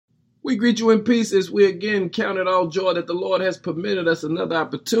We greet you in peace as we again count it all joy that the Lord has permitted us another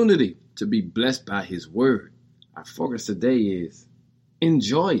opportunity to be blessed by His Word. Our focus today is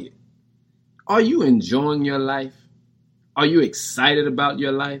enjoy it. Are you enjoying your life? Are you excited about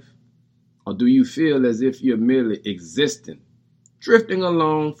your life? Or do you feel as if you're merely existing, drifting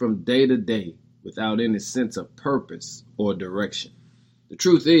along from day to day without any sense of purpose or direction? The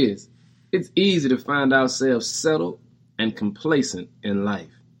truth is, it's easy to find ourselves settled and complacent in life.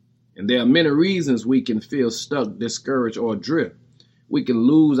 And there are many reasons we can feel stuck, discouraged, or adrift. We can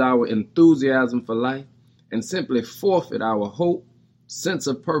lose our enthusiasm for life and simply forfeit our hope, sense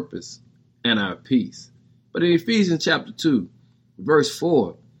of purpose, and our peace. But in Ephesians chapter 2, verse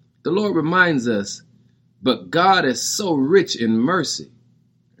 4, the Lord reminds us, "But God is so rich in mercy,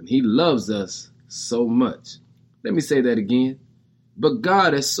 and He loves us so much." Let me say that again. But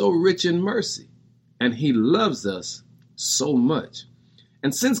God is so rich in mercy, and He loves us so much.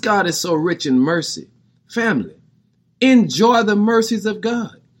 And since God is so rich in mercy, family, enjoy the mercies of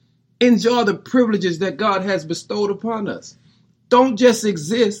God. Enjoy the privileges that God has bestowed upon us. Don't just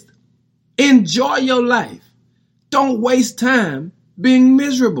exist. Enjoy your life. Don't waste time being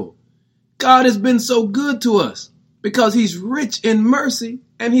miserable. God has been so good to us because He's rich in mercy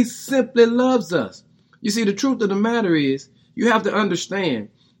and He simply loves us. You see, the truth of the matter is, you have to understand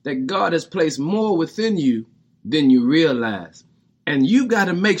that God has placed more within you than you realize. And you got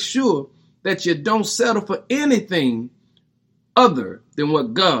to make sure that you don't settle for anything other than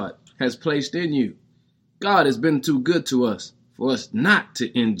what God has placed in you. God has been too good to us for us not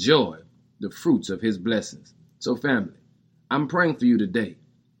to enjoy the fruits of His blessings. So family, I'm praying for you today,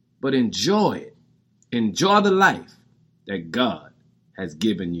 but enjoy it. Enjoy the life that God has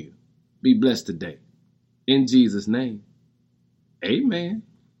given you. Be blessed today. In Jesus' name, amen.